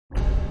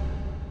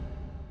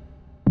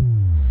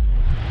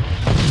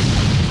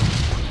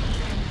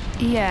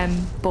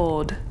EM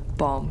board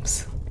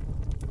bombs.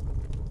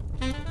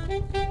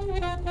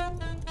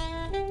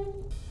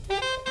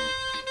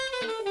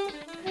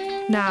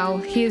 Now,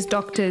 here's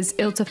doctors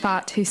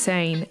Iltafat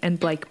Hussain and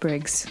Blake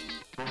Briggs.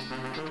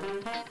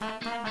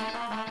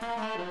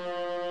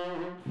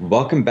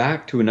 Welcome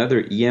back to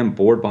another EM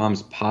Board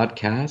Bombs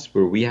podcast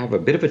where we have a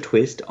bit of a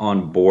twist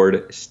on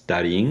board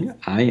studying.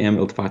 I am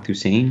Iltafat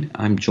Hussain.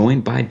 I'm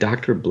joined by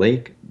Dr.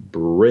 Blake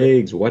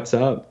Briggs. What's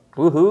up?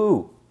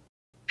 Woohoo!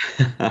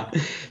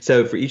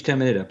 So for each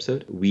 10-minute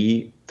episode,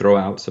 we throw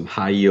out some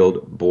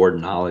high-yield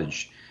board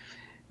knowledge.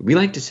 We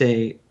like to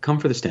say, come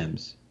for the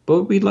stems,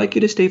 but we'd like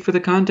you to stay for the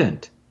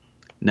content.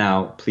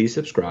 Now, please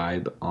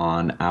subscribe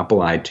on Apple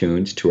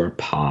iTunes to our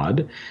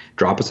pod.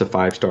 Drop us a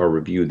 5-star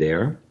review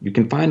there. You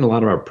can find a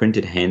lot of our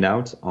printed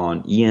handouts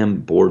on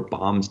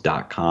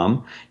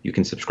emboardbombs.com. You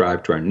can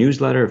subscribe to our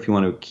newsletter if you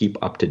want to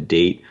keep up to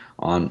date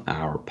on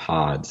our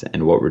pods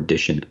and what we're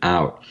dishing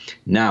out.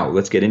 Now,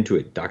 let's get into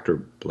it. Dr.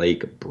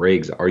 Blake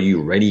Briggs, are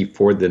you ready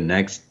for the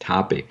next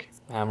topic?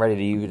 I'm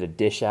ready to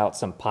dish out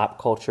some pop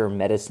culture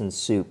medicine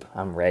soup.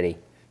 I'm ready.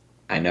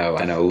 I know.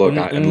 Look,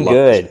 I love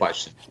good. This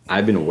question.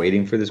 I've been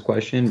waiting for this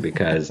question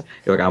because,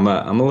 look, I'm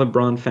a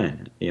LeBron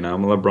fan.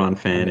 I'm a LeBron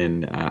fan,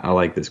 and I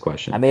like this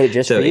question. I made it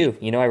just for you.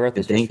 I wrote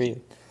this just for you.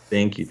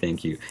 Thank you.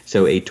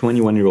 So a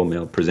 21-year-old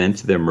male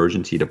presents to the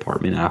emergency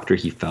department after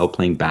he fell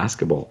playing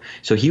basketball.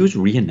 So he was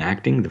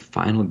reenacting the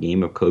final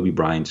game of Kobe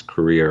Bryant's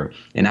career.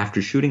 And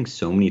after shooting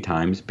so many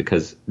times,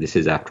 because this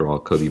is, after all,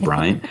 Kobe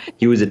Bryant,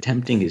 he was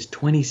attempting his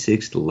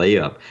 26th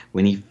layup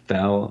when he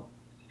fell,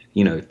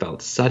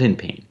 felt sudden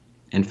pain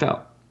and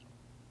fell.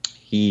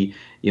 He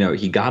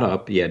got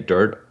up. He had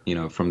dirt,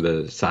 from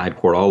the side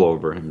court all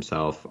over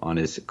himself on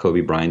his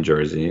Kobe Bryant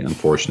jersey,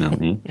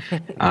 unfortunately.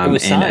 It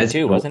was signed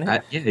too, wasn't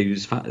it? Yeah,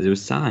 it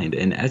was signed.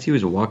 And as he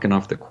was walking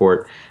off the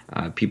court,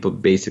 people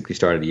basically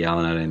started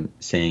yelling at him,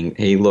 saying,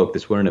 "Hey, look,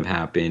 this wouldn't have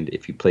happened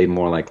if you played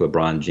more like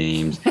LeBron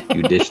James.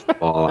 You dished the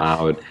ball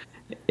out.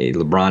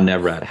 LeBron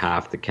never had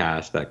half the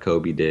cast that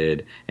Kobe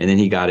did." And then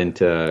he got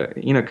into,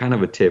 kind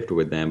of a tiff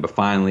with them. But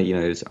finally,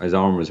 his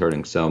arm was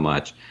hurting so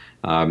much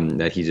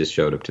that he just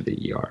showed up to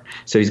the ER.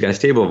 So he's got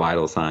stable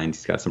vital signs.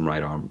 He's got some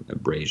right arm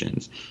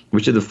abrasions.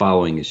 Which of the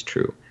following is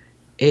true?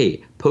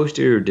 A,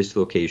 posterior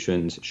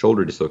dislocations,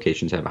 shoulder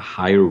dislocations have a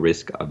higher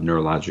risk of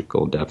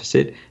neurological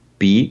deficit.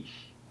 B,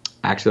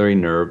 axillary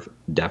nerve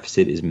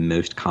deficit is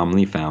most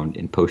commonly found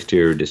in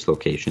posterior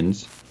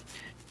dislocations.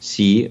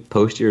 C,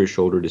 posterior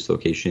shoulder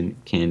dislocation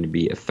can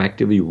be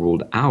effectively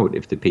ruled out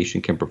if the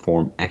patient can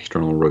perform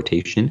external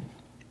rotation.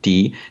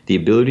 D, the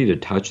ability to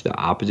touch the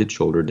opposite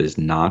shoulder does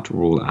not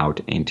rule out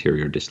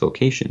anterior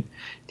dislocation.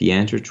 The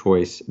answer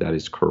choice that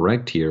is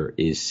correct here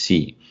is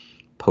C.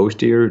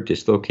 Posterior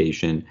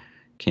dislocation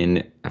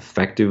can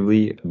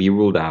effectively be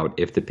ruled out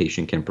if the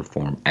patient can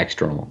perform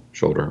external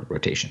shoulder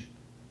rotation.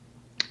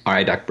 All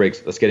right, Dr.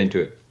 Briggs, let's get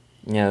into it.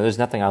 There's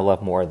nothing I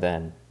love more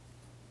than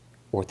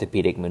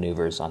orthopedic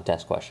maneuvers on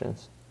test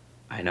questions.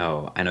 I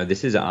know.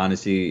 This is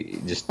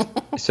honestly just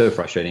so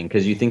frustrating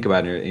because you think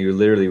about it, you're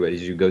literally,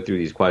 as you go through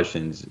these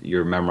questions,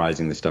 you're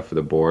memorizing the stuff for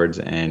the boards.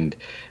 And,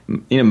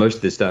 most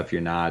of this stuff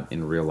you're not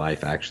in real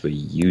life actually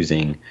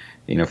using,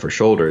 for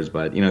shoulders.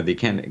 But, they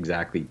can't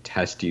exactly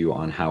test you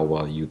on how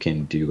well you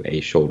can do a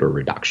shoulder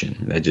reduction.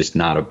 That's just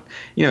not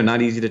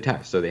not easy to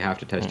test. So they have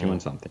to test you on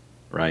something,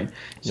 right?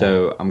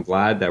 So I'm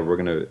glad that we're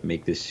going to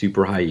make this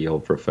super high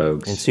yield for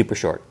folks. And super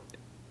short.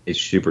 It's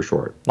super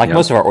short. Like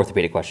most of our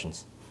orthopedic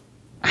questions.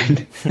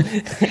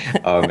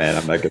 Oh man,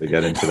 I'm not going to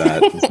get into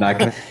that. It's not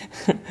going to.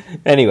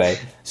 Anyway,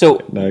 so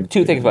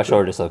two things about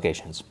shoulder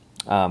dislocations.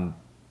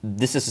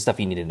 This is the stuff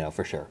you need to know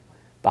for sure.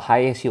 The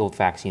highest yield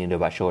facts you need to know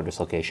about shoulder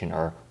dislocation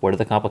are what are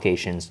the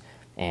complications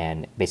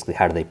and basically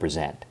how do they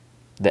present.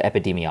 The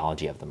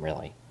epidemiology of them,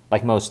 really.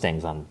 Like most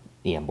things on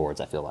EM boards,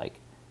 I feel like.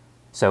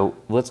 So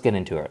let's get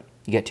into it.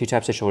 You get two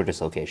types of shoulder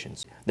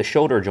dislocations. The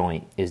shoulder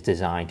joint is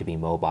designed to be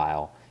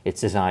mobile. It's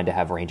designed to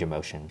have range of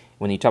motion.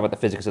 When you talk about the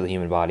physics of the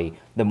human body,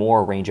 the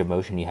more range of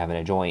motion you have in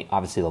a joint,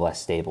 obviously the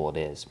less stable it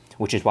is,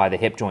 which is why the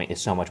hip joint is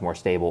so much more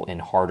stable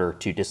and harder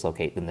to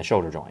dislocate than the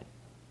shoulder joint.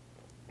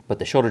 But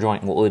the shoulder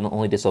joint will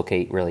only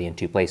dislocate really in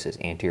two places,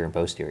 anterior and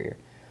posterior.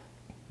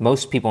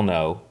 Most people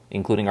know,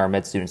 including our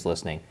med students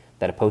listening,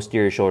 that a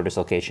posterior shoulder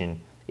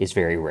dislocation is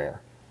very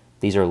rare.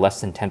 These are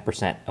less than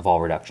 10% of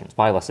all reductions,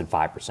 probably less than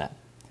 5%.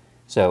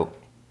 So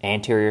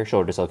anterior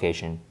shoulder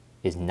dislocation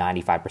is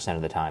 95%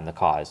 of the time the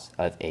cause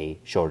of a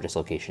shoulder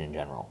dislocation in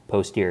general.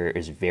 Posterior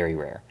is very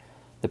rare.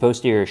 The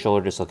posterior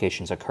shoulder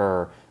dislocations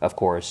occur, of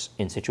course,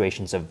 in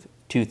situations of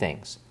two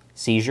things,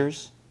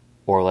 seizures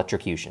or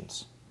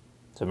electrocutions.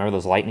 So remember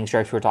those lightning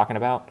strikes we were talking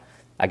about?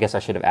 I guess I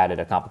should have added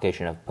a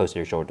complication of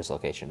posterior shoulder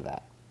dislocation to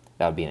that.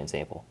 That would be an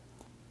example.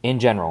 In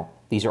general,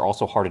 these are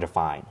also harder to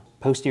find.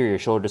 Posterior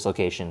shoulder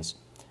dislocations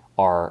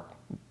are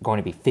going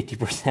to be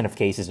 50% of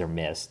cases are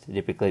missed,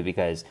 typically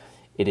because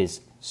it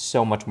is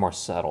so much more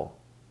subtle.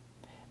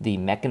 The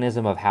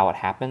mechanism of how it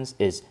happens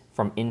is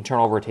from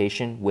internal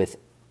rotation with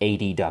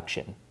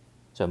adduction.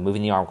 So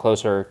moving the arm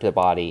closer to the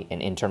body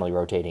and internally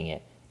rotating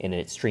it in an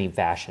extreme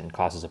fashion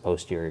causes a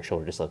posterior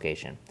shoulder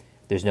dislocation.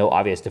 There's no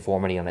obvious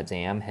deformity on the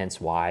exam,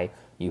 hence why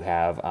you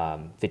have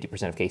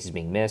 50% of cases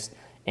being missed.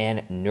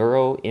 And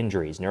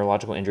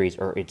neurological injuries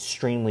are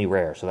extremely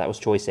rare. So that was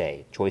choice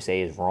A. Choice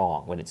A is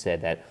wrong when it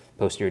said that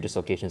posterior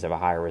dislocations have a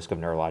higher risk of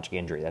neurologic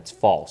injury. That's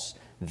false.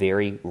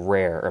 Very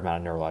rare amount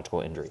of neurological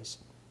injuries.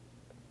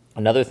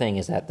 Another thing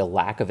is that the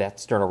lack of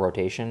external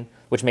rotation,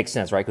 which makes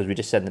sense, right? Because we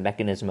just said the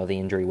mechanism of the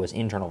injury was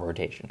internal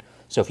rotation.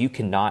 So if you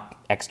cannot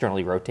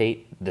externally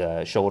rotate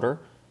the shoulder,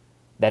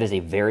 that is a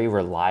very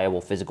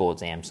reliable physical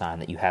exam sign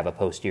that you have a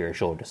posterior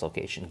shoulder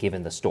dislocation,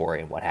 given the story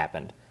and what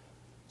happened.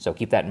 So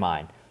keep that in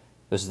mind.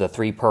 This is the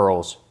 3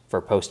 pearls for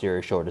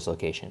posterior shoulder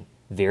dislocation.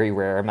 Very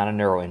rare amount of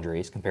neuro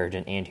injuries compared to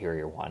an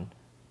anterior one.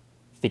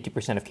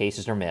 50% of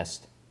cases are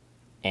missed.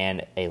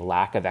 And a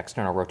lack of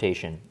external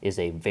rotation is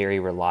a very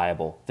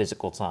reliable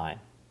physical sign.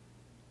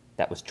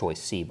 That was choice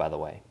C, by the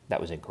way.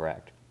 That was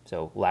incorrect.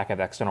 So lack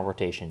of external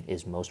rotation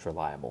is most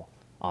reliable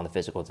on the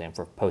physical exam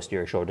for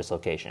posterior shoulder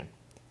dislocation.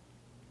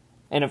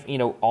 And if,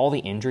 all the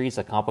injuries,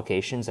 the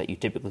complications that you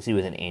typically see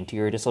with an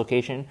anterior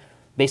dislocation,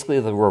 basically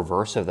the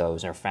reverse of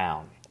those are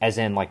found. As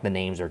in, the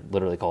names are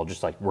literally called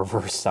just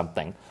reverse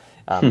something.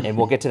 And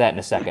we'll get to that in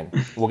a second.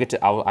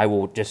 I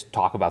will just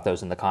talk about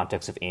those in the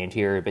context of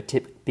anterior, but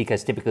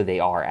because typically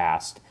they are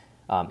asked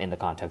in the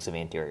context of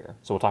anterior.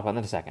 So we'll talk about that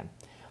in a second.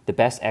 The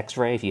best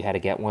X-ray, if you had to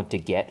get one to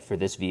get for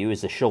this view,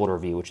 is the shoulder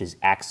view, which is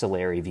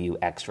axillary view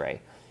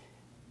X-ray.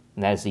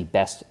 And that is the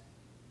best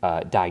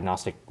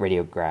diagnostic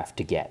radiograph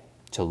to get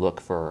to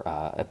look for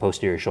a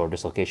posterior shoulder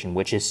dislocation,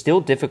 which is still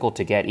difficult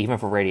to get even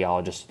for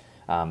radiologists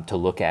to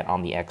look at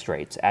on the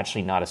X-ray. It's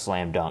actually not a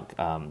slam dunk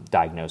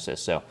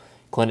diagnosis. So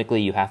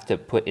clinically, you have to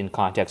put in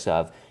context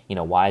of,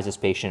 why is this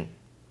patient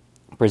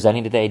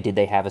presenting today? Did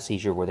they have a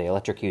seizure? Were they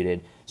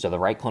electrocuted? So the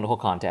right clinical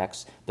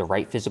context, the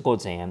right physical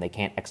exam, they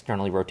can't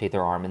externally rotate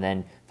their arm, and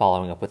then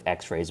following up with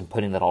X-rays and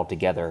putting that all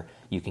together,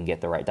 you can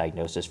get the right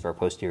diagnosis for a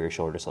posterior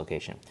shoulder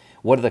dislocation.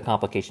 What are the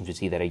complications we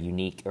see that are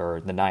unique,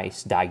 or the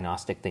nice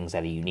diagnostic things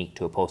that are unique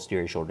to a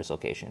posterior shoulder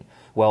dislocation?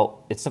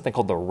 Well, it's something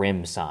called the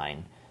rim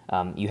sign.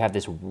 You have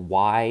this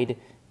wide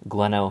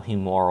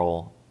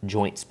glenohumeral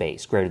joint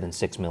space greater than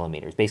 6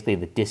 millimeters. Basically,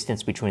 the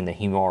distance between the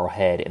humeral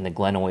head and the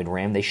glenoid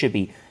rim, they should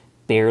be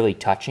barely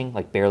touching,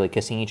 barely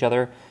kissing each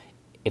other.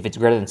 If it's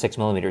greater than 6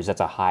 millimeters, that's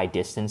a high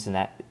distance, and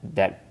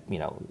that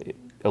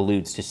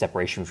alludes to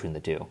separation between the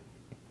two.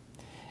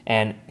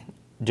 And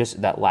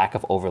just that lack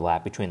of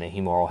overlap between the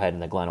humeral head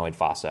and the glenoid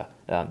fossa,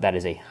 that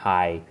is a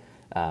high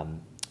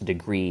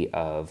degree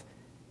of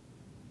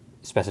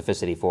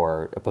specificity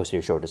for a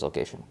posterior shoulder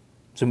dislocation.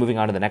 So moving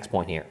on to the next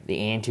point here,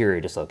 the anterior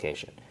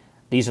dislocation.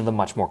 These are the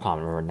much more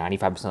common. Remember,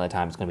 95% of the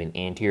time it's going to be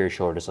an anterior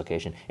shoulder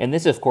dislocation. And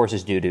this, of course,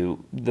 is due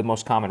to the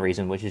most common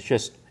reason, which is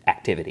just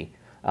activity.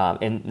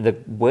 And the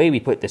way we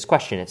put this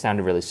question, it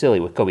sounded really silly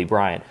with Kobe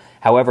Bryant.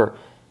 However,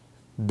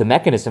 the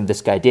mechanism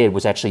this guy did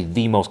was actually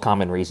the most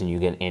common reason you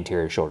get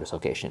anterior shoulder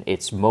dislocation.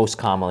 It's most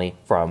commonly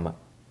from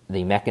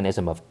the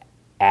mechanism of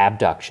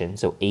abduction,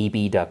 so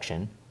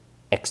abduction,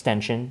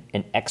 extension,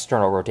 and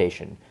external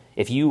rotation.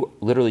 If you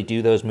literally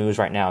do those moves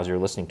right now as you're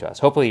listening to us,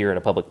 hopefully you're in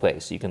a public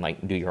place. You can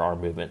do your arm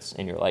movements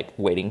and you're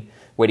waiting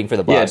for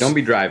the bus. Yeah, don't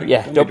be driving.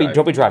 Yeah, don't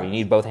be driving. You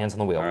need both hands on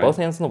the wheel. Right. Both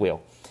hands on the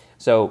wheel.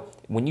 So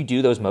when you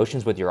do those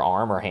motions with your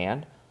arm or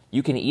hand,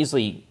 you can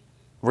easily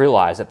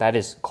realize that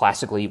is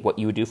classically what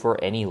you would do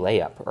for any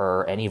layup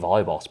or any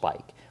volleyball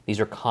spike. These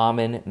are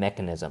common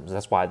mechanisms.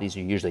 That's why these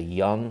are usually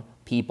young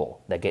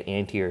people that get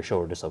anterior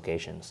shoulder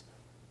dislocations.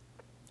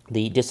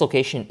 The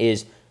dislocation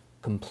is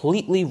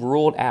completely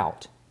ruled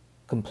out,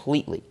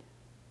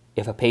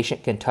 if a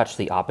patient can touch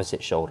the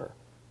opposite shoulder,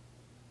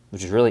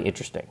 which is really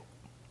interesting,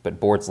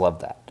 but boards love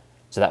that.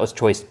 So that was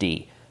choice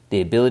D.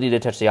 The ability to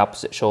touch the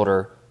opposite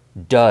shoulder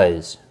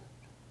does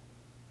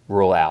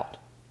rule out.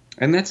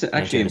 And that's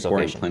actually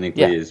important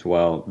clinically as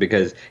well,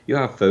 because you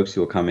have folks who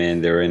will come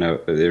in,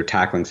 they're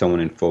tackling someone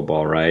in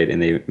football, right?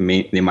 And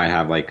they might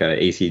have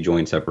a AC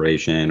joint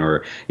separation,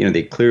 or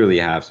they clearly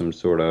have some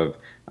sort of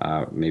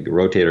maybe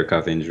rotator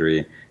cuff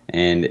injury,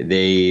 and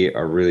they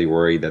are really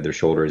worried that their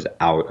shoulder is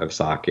out of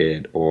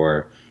socket,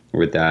 or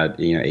with that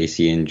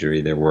AC injury,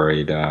 they're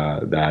worried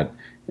that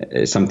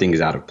something is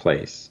out of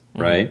place,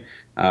 right?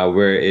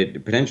 Where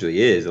it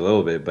potentially is a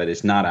little bit, but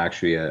it's not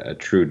actually a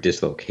true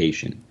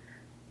dislocation.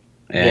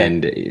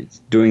 And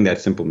doing that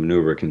simple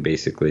maneuver can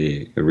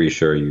basically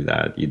reassure you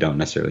that you don't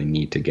necessarily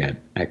need to get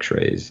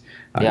X-rays,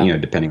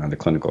 depending on the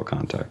clinical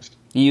context.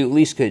 You at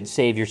least could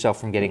save yourself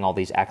from getting all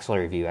these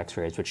axillary view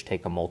X-rays, which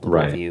take a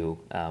multiple view,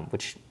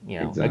 which,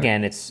 exactly.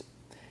 Again, it's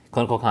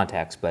clinical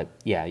context, but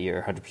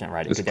you're 100%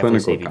 right. It could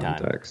definitely save you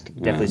time.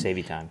 Definitely save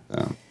you time.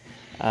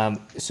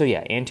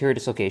 Anterior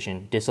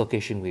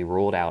dislocation we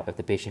ruled out if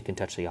the patient can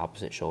touch the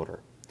opposite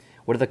shoulder.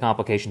 What are the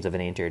complications of an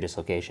anterior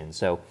dislocation?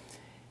 So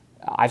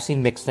I've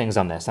seen mixed things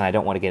on this, and I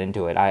don't want to get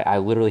into it. I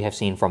literally have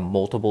seen from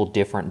multiple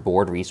different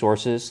board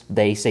resources,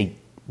 they say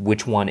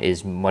which one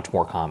is much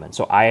more common.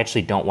 So I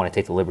actually don't want to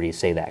take the liberty to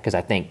say that because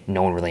I think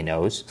no one really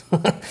knows,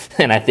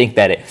 and I think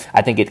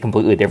it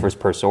completely differs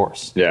per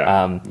source.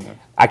 Yeah.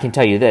 I can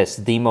tell you this: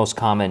 the most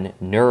common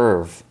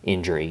nerve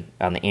injury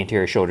on the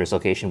anterior shoulder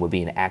dislocation would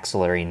be an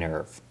axillary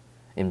nerve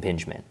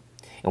impingement,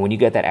 and when you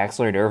get that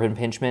axillary nerve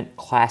impingement,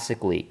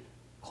 classically,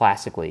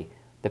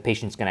 the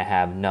patient's going to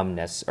have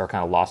numbness or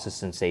kind of loss of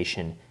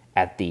sensation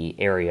at the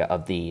area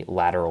of the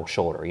lateral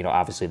shoulder.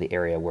 Obviously the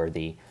area where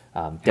the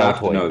deltoid You have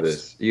to know is.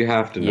 this. You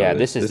have to know Yeah,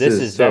 this. this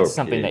is so that's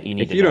something key. that you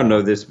need to know. If you don't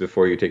know this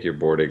before you take your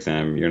board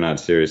exam, you're not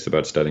serious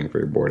about studying for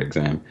your board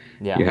exam.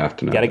 Yeah. You have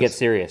to know. Got to this. get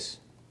serious.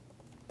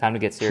 Time to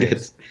get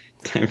serious.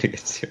 It's time to get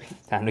serious.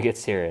 Time to get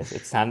serious.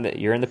 It's time that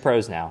you're in the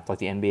pros now. It's like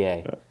the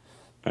NBA.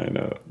 I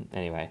know.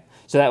 Anyway,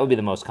 so that would be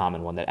the most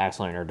common one, that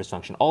axillary nerve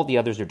dysfunction. All the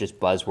others are just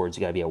buzzwords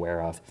you got to be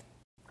aware of.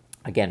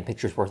 Again,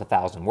 picture's worth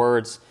 1,000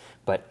 words,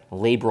 but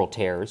labral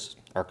tears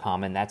are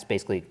common. That's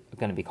basically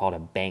going to be called a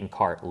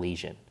Bankart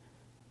lesion.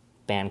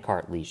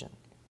 Bankart lesion.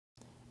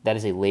 That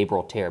is a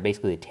labral tear,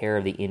 basically a tear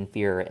of the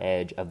inferior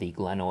edge of the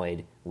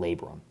glenoid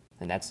labrum.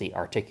 And that's the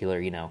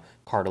articular,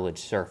 cartilage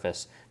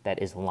surface that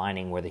is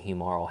lining where the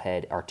humeral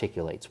head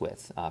articulates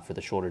with for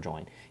the shoulder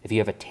joint. If you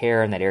have a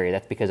tear in that area,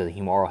 that's because of the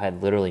humeral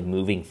head literally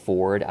moving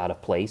forward out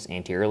of place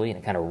anteriorly, and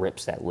it kind of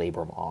rips that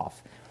labrum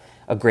off.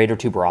 A greater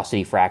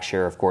tuberosity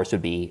fracture, of course,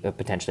 would be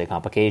potentially a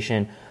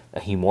complication.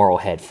 A humeral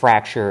head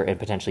fracture and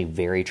potentially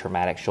very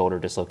traumatic shoulder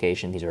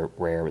dislocation. These are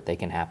rare, but they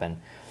can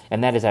happen.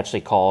 And that is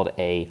actually called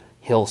a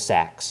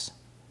Hill-Sachs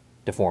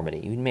deformity.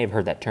 You may have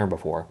heard that term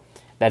before.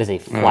 That is a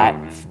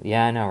flat,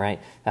 yeah, I know, right?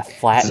 A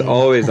flat. It's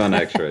always on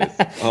X-rays.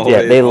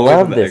 Yeah, they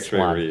love this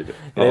one.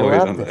 They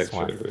love this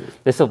one. Read.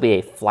 This will be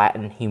a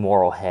flattened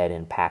humeral head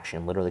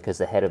impaction, literally because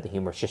the head of the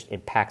humerus just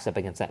impacts up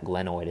against that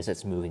glenoid as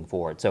it's moving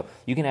forward. So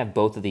you can have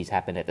both of these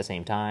happen at the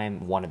same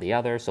time, one or the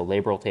other. So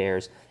labral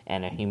tears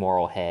and a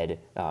humeral head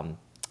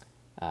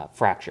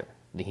fracture.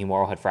 The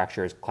humeral head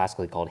fracture is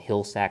classically called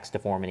Hill-Sachs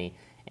deformity,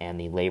 and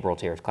the labral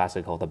tear is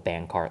classically called the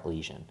Bankart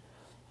lesion.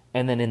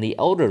 And then in the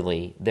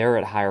elderly, they're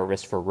at higher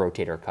risk for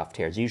rotator cuff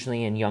tears.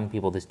 Usually in young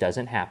people, this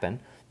doesn't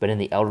happen, but in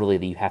the elderly,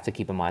 you have to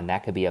keep in mind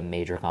that could be a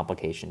major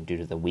complication due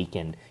to the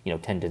weakened,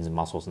 tendons and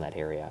muscles in that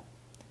area.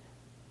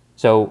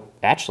 So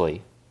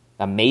actually,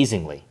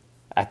 amazingly,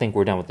 I think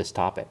we're done with this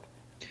topic.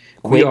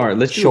 We are.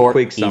 Let's do a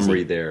quick summary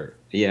easy. there.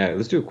 Yeah,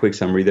 let's do a quick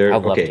summary there.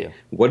 I'd love to.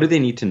 What do they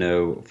need to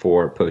know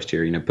for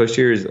posterior?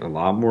 Posterior is a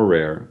lot more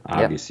rare,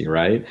 obviously,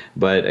 right?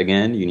 But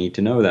again, you need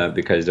to know that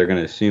because they're going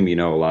to assume you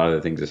know a lot of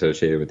the things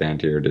associated with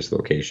anterior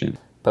dislocation.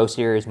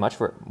 Posterior is much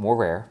more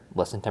rare,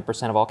 less than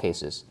 10% of all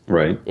cases.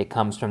 Right. It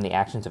comes from the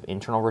actions of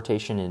internal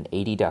rotation and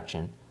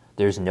adduction.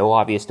 There's no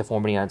obvious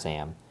deformity on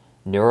exam.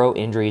 Neuro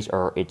injuries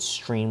are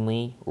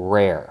extremely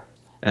rare.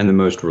 And the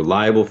most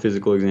reliable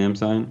physical exam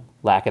sign?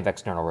 Lack of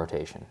external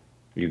rotation.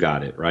 You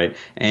got it, right?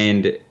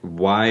 And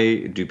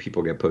why do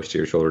people get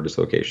posterior shoulder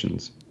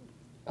dislocations?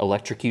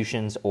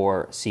 Electrocutions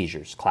or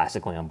seizures,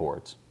 classically on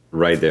boards.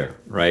 Right there,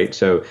 right?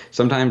 So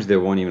sometimes they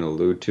won't even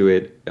allude to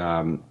it.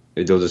 They'll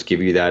just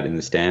give you that in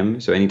the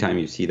stem. So anytime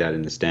you see that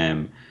in the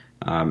stem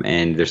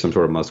and there's some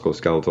sort of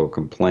musculoskeletal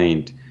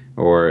complaint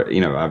or,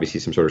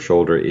 obviously some sort of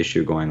shoulder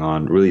issue going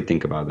on, really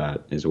think about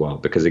that as well.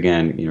 Because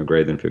again,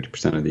 greater than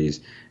 50% of these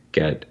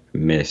get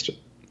missed.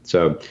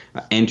 So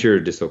anterior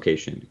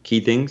dislocation,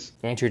 key things.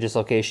 Anterior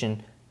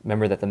dislocation,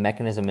 remember that the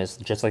mechanism is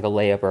just like a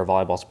layup or a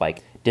volleyball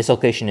spike.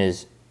 Dislocation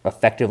is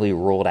effectively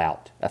ruled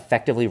out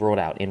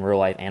in real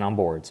life and on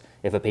boards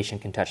if a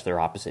patient can touch their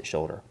opposite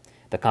shoulder.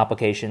 The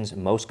complications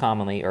most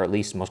commonly, or at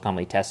least most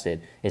commonly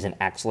tested, is an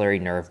axillary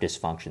nerve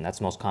dysfunction. That's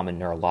the most common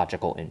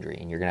neurological injury,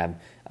 and you're going to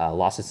have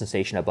loss of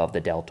sensation above the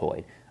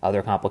deltoid.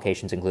 Other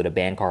complications include a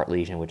Bankart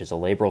lesion, which is a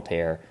labral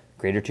tear,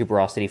 greater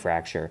tuberosity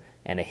fracture,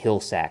 and a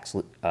Hill-Sachs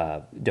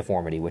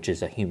deformity, which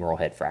is a humeral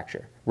head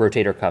fracture.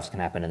 Rotator cuffs can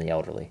happen in the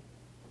elderly.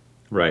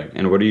 Right.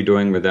 And what are you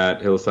doing with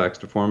that Hill-Sachs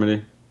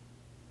deformity?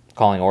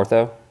 Calling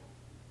ortho?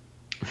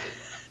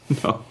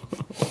 No.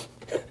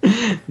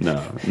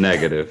 No.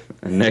 Negative.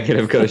 A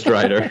negative Ghost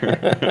Rider.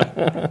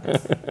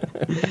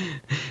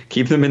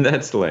 Keep them in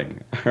that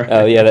sling. Right?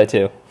 Oh, yeah, that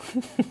too.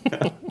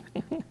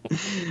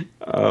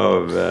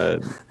 Oh,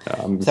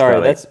 man.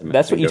 Sorry,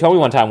 that's what you told me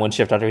one time, one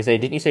shift doctor.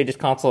 Didn't you say just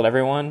consult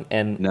everyone?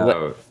 And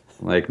no,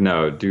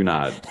 no, do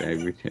not.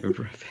 In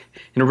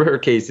rare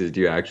cases,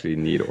 do you actually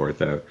need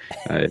ortho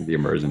in the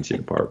emergency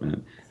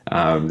department?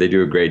 They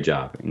do a great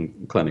job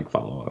in clinic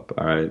follow-up.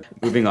 All right,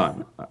 moving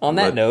on. On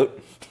that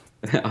note,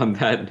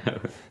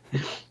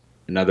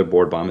 another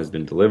board bomb has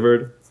been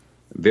delivered.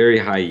 Very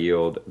high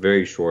yield,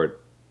 very short.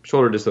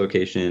 Shoulder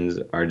dislocations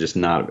are just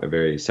not a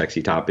very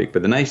sexy topic.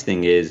 But the nice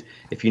thing is,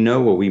 if you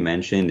know what we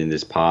mentioned in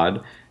this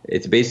pod,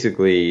 it's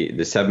basically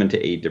the 7 to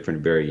 8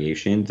 different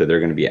variations that they're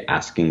going to be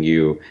asking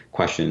you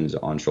questions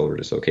on shoulder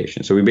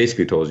dislocation. So we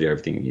basically told you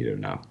everything you needed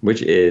to know,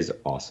 which is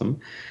awesome.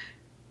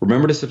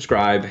 Remember to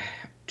subscribe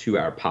to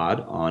our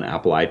pod on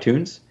Apple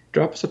iTunes.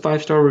 Drop us a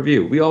 5-star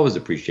review. We always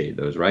appreciate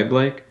those, right,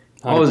 Blake?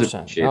 100%. Always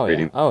appreciate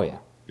reading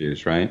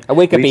reviews, right? I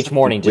wake up each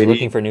morning just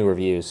looking for new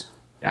reviews.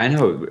 I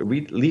know.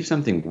 We leave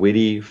something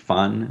witty,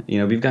 fun.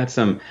 We've got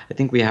some. I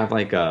think we have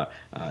like a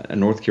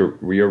North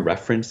Korea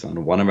reference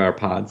on one of our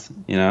pods.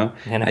 And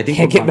I think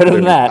can't we're get better than popular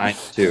in that. China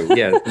too.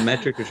 Yeah, the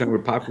metric is showing we're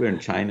popular in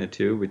China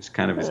too, which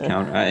kind of is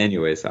counter.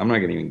 Anyways, I'm not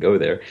going to even go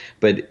there.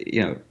 But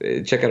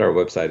check out our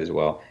website as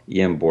well,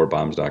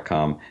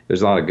 emboardbombs.com.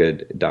 There's a lot of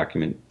good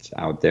documents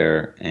out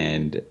there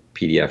and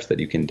PDFs that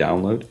you can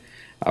download.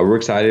 We're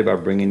excited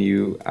about bringing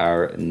you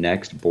our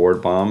next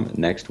board bomb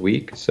next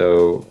week,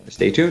 so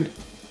stay tuned.